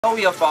So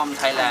we are from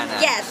Thailand.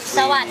 Yes. ส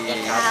วัสดี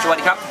ครับ สวัส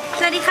ดี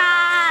ค่ะ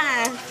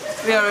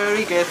We are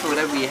really grateful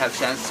that we have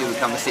chance to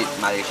come visit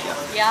Malaysia.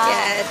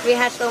 Yes, we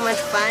had so much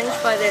fun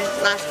for the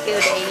last few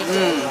days,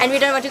 and we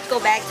don't want to go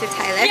back to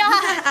Thailand.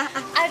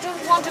 I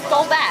don't want to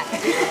go back.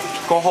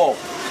 Go home.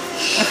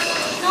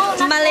 No,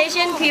 not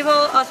Malaysian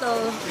people also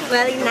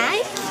very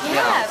nice.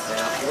 Yes.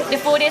 The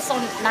food is so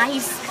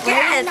nice.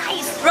 Very Yes.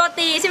 nice. โร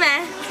ตีใช่ไหม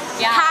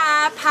Yeah. พ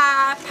า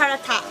รา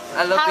ทะ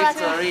I love this Parrot.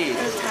 story.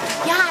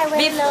 Yeah, I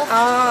really love.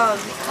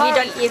 We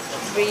don't eat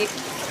beef.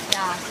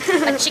 Yeah.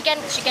 But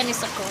chicken is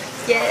so good.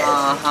 Yes.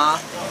 Uh-huh.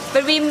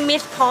 But we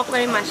miss pork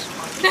very much.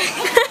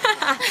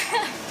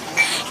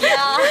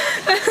 Yeah.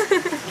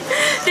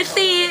 The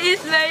sea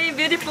is very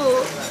beautiful.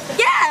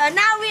 Yeah,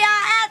 now we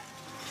are at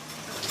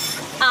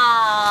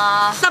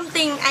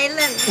something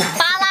island.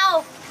 Palau.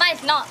 But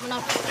no.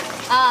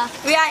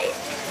 We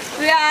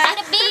are At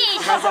the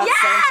beach.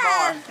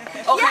 yes.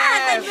 Okay,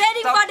 Yes, I'm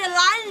ready stop. for the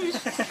lunch.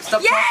 Stop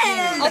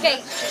Yes. Okay.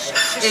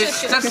 It's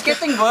just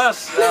getting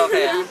worse.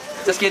 Okay.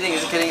 Just kidding.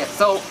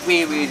 So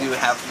we do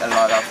have a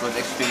lot of good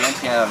experience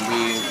here.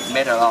 We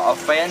made a lot of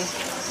friends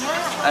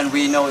and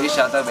we know each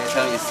other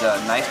better. It's a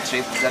nice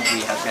trip that we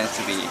have chance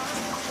to be.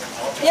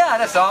 Yeah,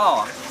 that's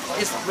all.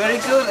 It's very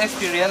good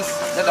experience.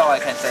 That's all I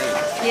can say.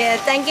 Yeah,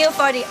 thank you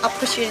for the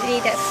opportunity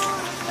that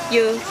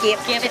you give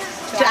Give it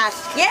to us.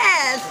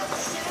 Yes.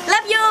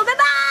 Love you. Bye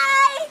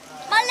bye.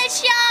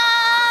 Malaysia.